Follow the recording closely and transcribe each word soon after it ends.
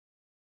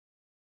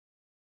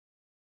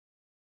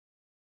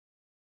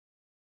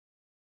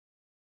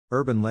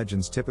Urban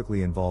legends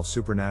typically involve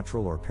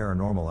supernatural or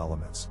paranormal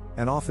elements,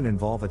 and often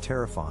involve a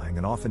terrifying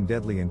and often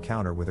deadly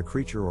encounter with a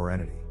creature or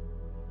entity.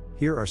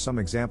 Here are some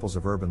examples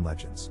of urban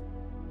legends.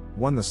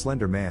 1. The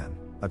Slender Man,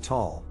 a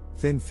tall,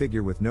 thin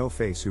figure with no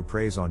face who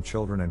preys on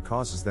children and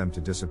causes them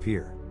to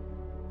disappear.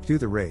 2.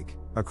 The Rake,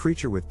 a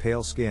creature with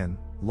pale skin,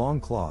 long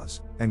claws,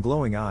 and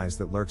glowing eyes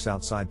that lurks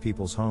outside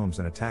people's homes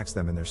and attacks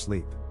them in their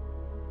sleep.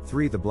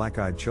 3. The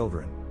Black-Eyed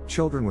Children,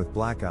 children with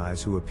black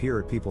eyes who appear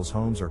at people's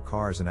homes or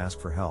cars and ask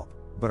for help,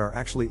 but are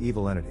actually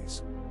evil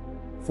entities.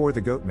 4.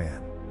 The Goat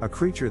Man, a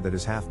creature that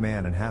is half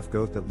man and half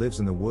goat that lives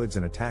in the woods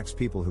and attacks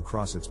people who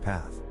cross its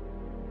path.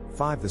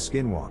 5. The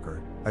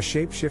Skinwalker, a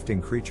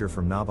shape-shifting creature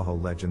from Navajo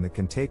legend that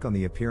can take on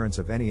the appearance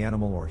of any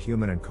animal or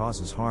human and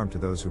causes harm to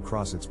those who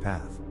cross its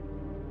path.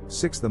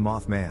 6. The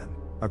Mothman,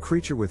 a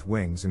creature with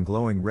wings and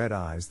glowing red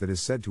eyes that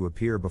is said to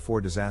appear before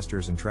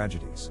disasters and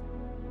tragedies.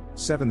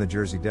 7. The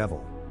Jersey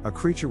Devil, a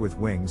creature with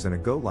wings and a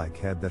goat-like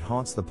head that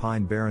haunts the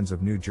Pine Barrens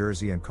of New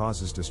Jersey and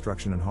causes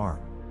destruction and harm.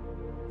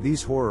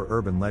 These horror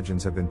urban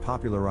legends have been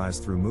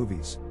popularized through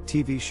movies,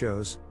 TV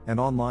shows, and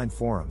online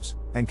forums,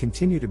 and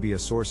continue to be a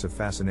source of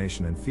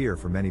fascination and fear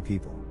for many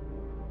people.